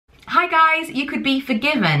Hi guys, you could be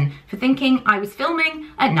forgiven for thinking I was filming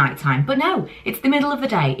at night time, but no, it's the middle of the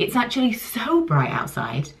day. It's actually so bright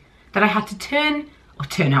outside that I had to turn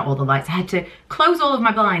out all the lights. I had to close all of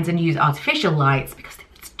my blinds and use artificial lights because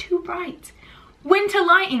it's too bright. Winter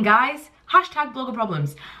lighting, guys. Hashtag blogger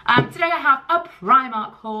problems. Today I have a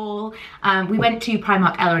Primark haul. We went to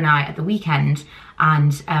Primark, Ella and I, at the weekend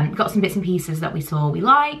and got some bits and pieces that we saw we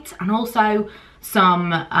liked, and also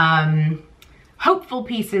some hopeful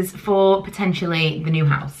pieces for potentially the new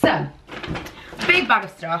house. So, big bag of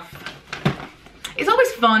stuff. It's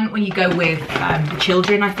always fun when you go with the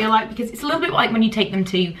children, I feel like, because it's a little bit like when you take them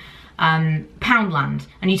to Poundland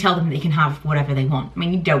and you tell them they can have whatever they want. I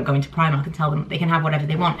mean, you don't go into Primark and tell them they can have whatever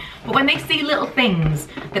they want, but when they see little things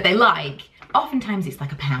that they like, oftentimes it's like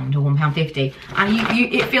 £1 or £1.50, and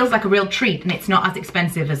it feels like a real treat, and it's not as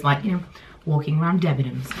expensive as, like, you know, walking around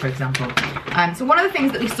Debenhams, for example. So one of the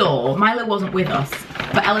things that we saw, Milo wasn't with us,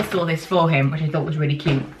 but Ella saw this for him, which I thought was really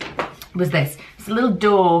cute, was this. It's a little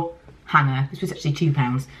door hanger. This was actually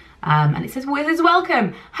 £2. And it says, "Wizards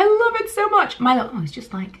welcome." I love it so much. Milo, oh, it's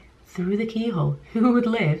just like through the keyhole. Who would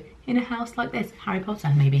live in a house like this? Harry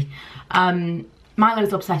Potter, maybe.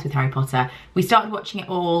 Milo's obsessed with Harry Potter. We started watching it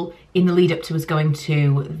all in the lead up to us going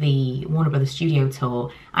to the Warner Brothers studio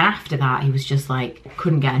tour, and after that he was just like,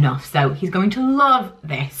 couldn't get enough. So he's going to love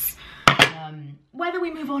this. Whether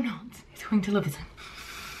we move or not, he's going to love it.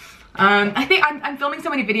 I think I'm filming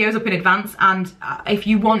so many videos up in advance, and if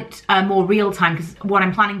you want more real time, because what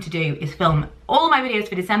I'm planning to do is film all my videos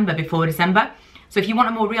for December before December. So if you want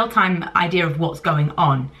a more real time idea of what's going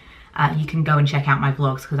on, you can go and check out my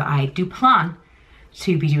vlogs, because I do plan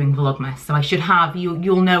to be doing Vlogmas. So I should have,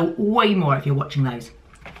 you'll know way more if you're watching those,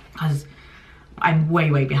 because I'm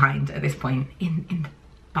way behind at this point in the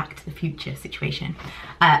Back to the Future situation.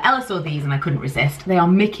 Ella saw these and I couldn't resist. They are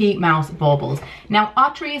Mickey Mouse baubles. Now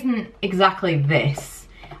our tree isn't exactly this.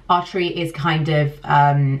 Our tree is kind of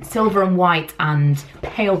silver and white and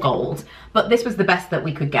pale gold, but this was the best that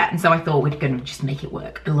we could get, and so I thought we'd gonna just make it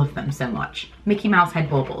work. I love them so much. Mickey Mouse head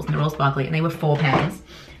baubles, and they're all sparkly, and they were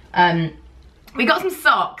 £4. We got some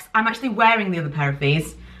socks. I'm actually wearing the other pair of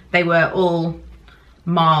these. They were all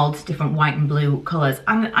marled, different white and blue colours,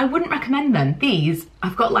 and I wouldn't recommend them. These,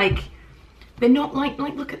 I've got like, they're not like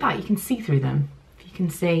look at that, you can see through them. If you can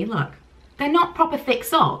see, look. They're not proper thick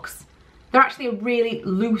socks. They're actually a really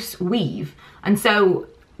loose weave, and so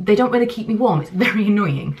they don't really keep me warm. It's very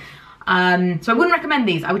annoying. So I wouldn't recommend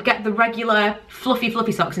these. I would get the regular fluffy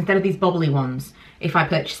socks instead of these bobbly ones if I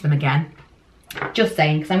purchase them again. Just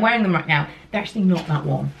saying, because I'm wearing them right now. They're actually not that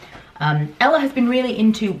warm. Ella has been really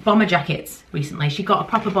into bomber jackets recently. She got a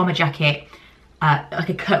proper bomber jacket, like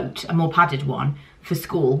a coat, a more padded one, for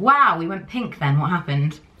school. Wow, we went pink then, what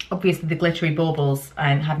happened? Obviously the glittery baubles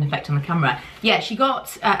had an effect on the camera. Yeah, she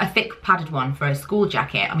got a thick padded one for a school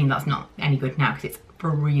jacket. I mean, that's not any good now because it's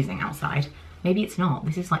freezing outside. Maybe it's not,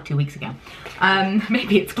 this is like 2 weeks ago.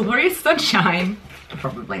 Maybe it's glorious sunshine.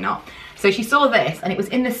 Probably not. So she saw this, and it was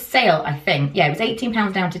in the sale, I think. Yeah, it was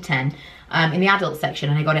 £18 down to 10 in the adult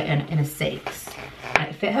section, and I got it in a 6. And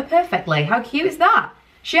it fit her perfectly. How cute is that?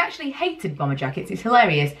 She actually hated bomber jackets. It's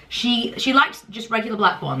hilarious. She liked just regular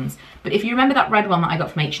black ones, but if you remember that red one that I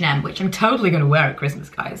got from H&M, which I'm totally going to wear at Christmas,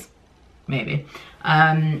 guys, maybe,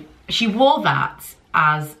 she wore that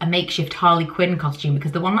as a makeshift Harley Quinn costume,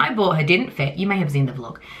 because the one that I bought her didn't fit. You may have seen the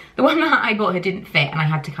vlog. The one that I bought her didn't fit, and I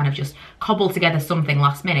had to kind of just cobble together something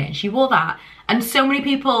last minute, and she wore that, and so many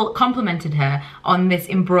people complimented her on this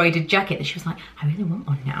embroidered jacket that she was like, I really want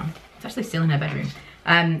one now. It's actually still in her bedroom.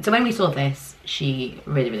 So when we saw this, she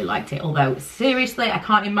really liked it, although seriously, I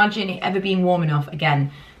can't imagine it ever being warm enough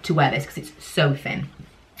again to wear this, because it's so thin.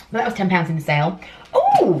 But that was £10 in the sale.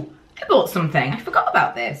 Oh, I bought something. I forgot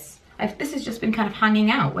about this. This has just been kind of hanging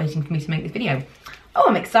out, waiting for me to make this video. Oh,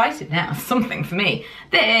 I'm excited now, something for me.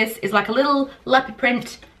 This is like a little leopard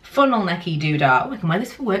print funnel necky doodah. Oh, I can wear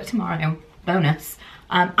this for work tomorrow, bonus.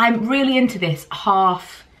 I'm really into this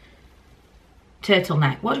half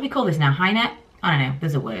turtleneck. What do we call this now, high neck? I don't know,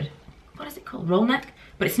 there's a word. What is it called, roll neck?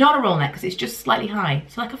 But it's not a roll neck because it's just slightly high.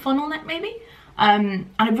 So like a funnel neck maybe? And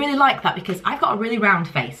I really like that because I've got a really round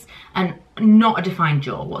face and not a defined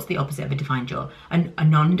jaw. What's the opposite of a defined jaw? A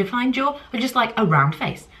non-defined jaw? Or just like a round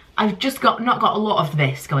face. I've just not got a lot of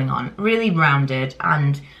this going on. Really rounded,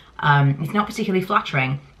 and it's not particularly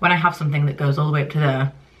flattering when I have something that goes all the way up to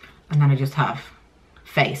there and then I just have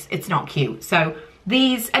face. It's not cute. So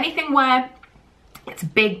these, anything where it's a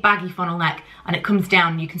big baggy funnel neck and it comes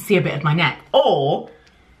down and you can see a bit of my neck, or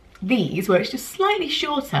these where it's just slightly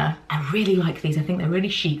shorter, I really like these. I think they're really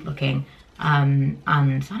chic looking, and I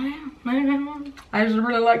don't know, I just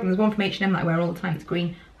really like them. There's one from H&M that I wear all the time. It's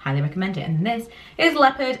green highly recommend it. And this is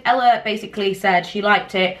leopard. Ella basically said she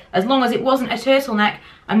liked it as long as it wasn't a turtleneck,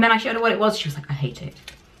 and then I showed her what it was. She was like, I hate it.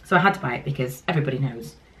 So I had to buy it because everybody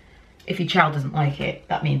knows if your child doesn't like it,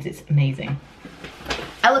 that means it's amazing.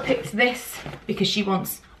 Ella picked this because she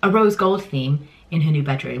wants a rose gold theme in her new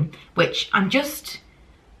bedroom, which I'm just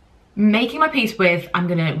making my peace with. I'm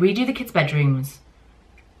gonna redo the kids' bedrooms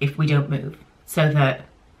if we don't move, so that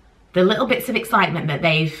the little bits of excitement that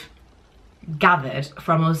they've gathered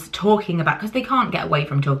from us talking about, because they can't get away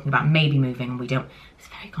from talking about maybe moving and we don't, it's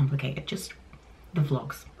very complicated, just the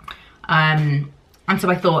vlogs. And so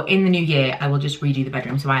I thought in the new year I will just redo the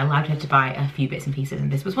bedroom, so I allowed her to buy a few bits and pieces, and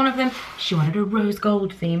this was one of them. She wanted a rose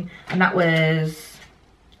gold theme, and that was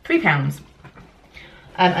 £3.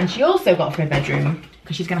 And she also got for her bedroom,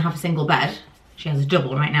 because she's going to have a single bed, she has a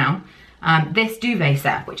double right now, this duvet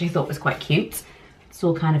set, which I thought was quite cute. It's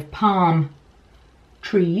all kind of palm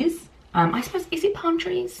trees. I suppose, is it palm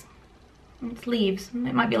trees? It's leaves.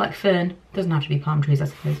 It might be like fern. It doesn't have to be palm trees, I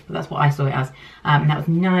suppose, but that's what I saw it as. And that was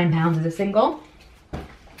 £9 as a single.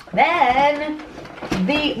 Then,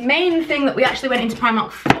 the main thing that we actually went into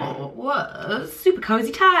Primark for was super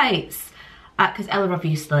cozy tights. Because Ella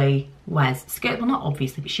obviously wears skirts, well not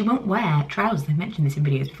obviously, but she won't wear trousers. I mentioned this in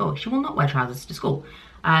videos before. She will not wear trousers to school.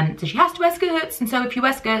 So she has to wear skirts, and so if you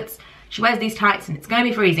wear skirts, she wears these tights, and it's going to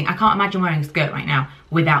be freezing. I can't imagine wearing a skirt right now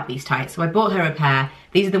without these tights. So I bought her a pair.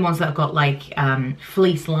 These are the ones that have got like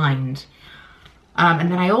fleece lined.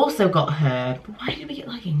 And then I also got her, why did we get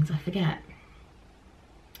leggings? I forget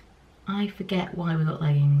why we got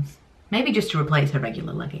leggings. Maybe just to replace her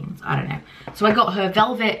regular leggings, I don't know. So I got her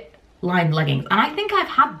velvet lined leggings, and I think I've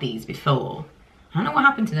had these before. I don't know what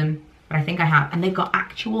happened to them, but I think I have. And they've got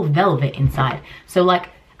actual velvet inside. So like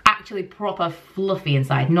actually proper fluffy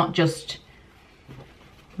inside, not just,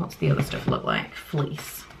 what's the other stuff look like?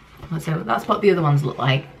 Fleece. So that's what the other ones look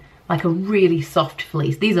like a really soft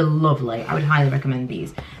fleece. These are lovely. I would highly recommend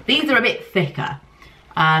these. These are a bit thicker,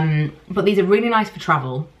 but these are really nice for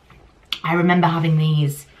travel. I remember having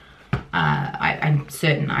these, I'm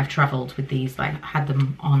certain I've travelled with these, like had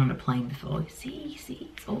them on a plane before. See,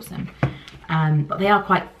 it's awesome. But they are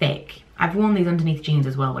quite thick. I've worn these underneath jeans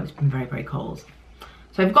as well when it's been very, very cold.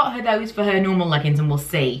 So I've got her those for her normal leggings, and we'll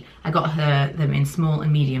see. I got her them in small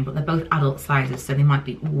and medium, but they're both adult sizes, so they might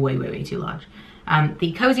be way, way, way too large.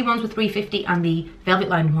 The cozy ones were £3.50 and the velvet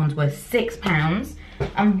lined ones were £6.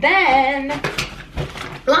 And then,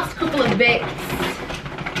 last couple of bits.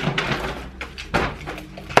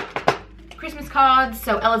 Christmas cards.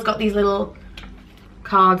 So Ella's got these little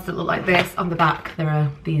cards that look like this. On the back there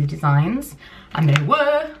are these designs, and they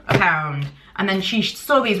were £1. And then she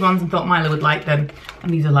saw these ones and thought Milo would like them.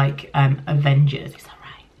 And these are like Avengers. Is that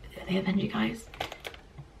right? Are they Avenger guys?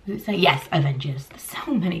 Does it say? Yes, Avengers. There's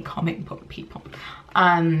so many comic book people.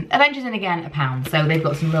 Avengers, and again £1. So they've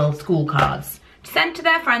got some little school cards to send to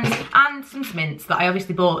their friends, and some mints that I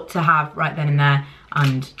obviously bought to have right then and there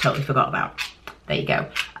and totally forgot about. There you go.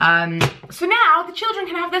 So now the children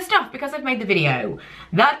can have their stuff because I've made the video.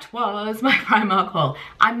 That was my Primark haul.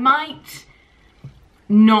 I might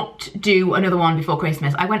not do another one before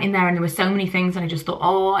Christmas. I went in there and there were so many things, and I just thought,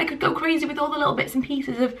 oh, I could go crazy with all the little bits and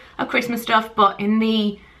pieces of Christmas stuff, but in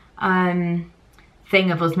the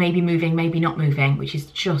thing of us maybe moving, maybe not moving, which is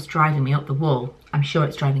just driving me up the wall. I'm sure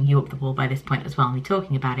it's driving you up the wall by this point as well, and me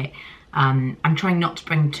talking about it. I'm trying not to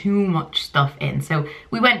bring too much stuff in. So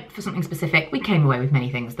we went for something specific. We came away with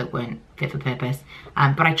many things that weren't fit for purpose,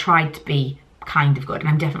 but I tried to be kind of good, and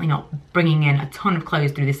I'm definitely not bringing in a ton of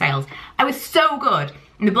clothes through the sales. I was so good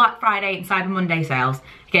in the Black Friday and Cyber Monday sales.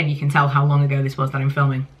 Again, you can tell how long ago this was that I'm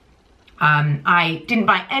filming. I didn't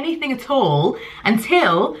buy anything at all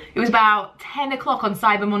until it was about 10 o'clock on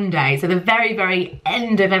Cyber Monday, so the very, very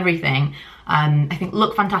end of everything. I think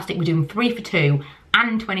Look Fantastic were doing 3 for 2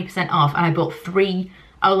 and 20% off, and I bought 3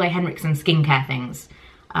 Ole Henriksen skincare things.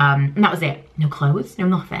 And that was it. No clothes, no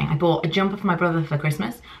nothing. I bought a jumper for my brother for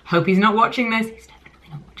Christmas. Hope he's not watching this. He's definitely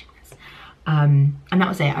not watching this. And that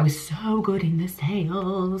was it. I was so good in the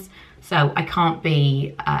sales. So I can't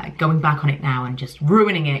be going back on it now and just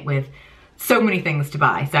ruining it with so many things to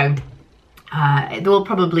buy. So there will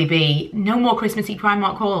probably be no more Christmassy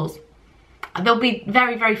Primark hauls. There'll be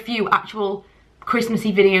very, very few actual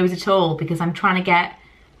Christmassy videos at all, because I'm trying to get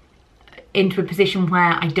into a position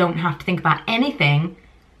where I don't have to think about anything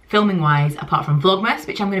filming wise apart from Vlogmas,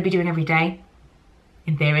 which I'm going to be doing every day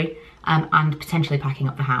in theory, and potentially packing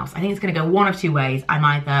up the house. I think it's going to go one of two ways. I'm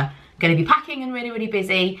either going to be packing and really, really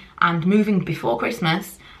busy and moving before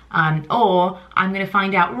Christmas, or I'm gonna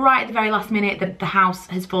find out right at the very last minute that the house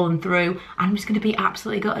has fallen through, and I'm just gonna be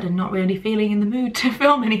absolutely gutted and not really feeling in the mood to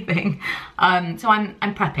film anything. So I'm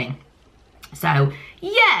prepping. So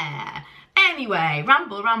yeah. Anyway,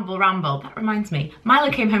 ramble. That reminds me,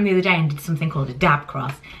 Milo came home the other day and did something called a dab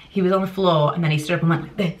cross. He was on the floor and then he stood up and went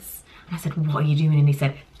like this. And I said, what are you doing? And he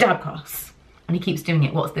said, dab cross. And he keeps doing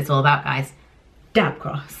it. What's this all about, guys? Dab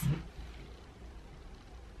cross.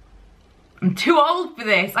 I'm too old for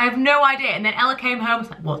this. I have no idea. And then Ella came home and was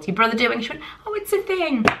like, what's your brother doing? She went, oh, it's a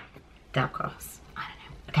thing. Dab cross. I don't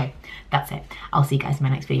know. Okay, that's it. I'll see you guys in my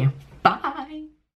next video. Bye.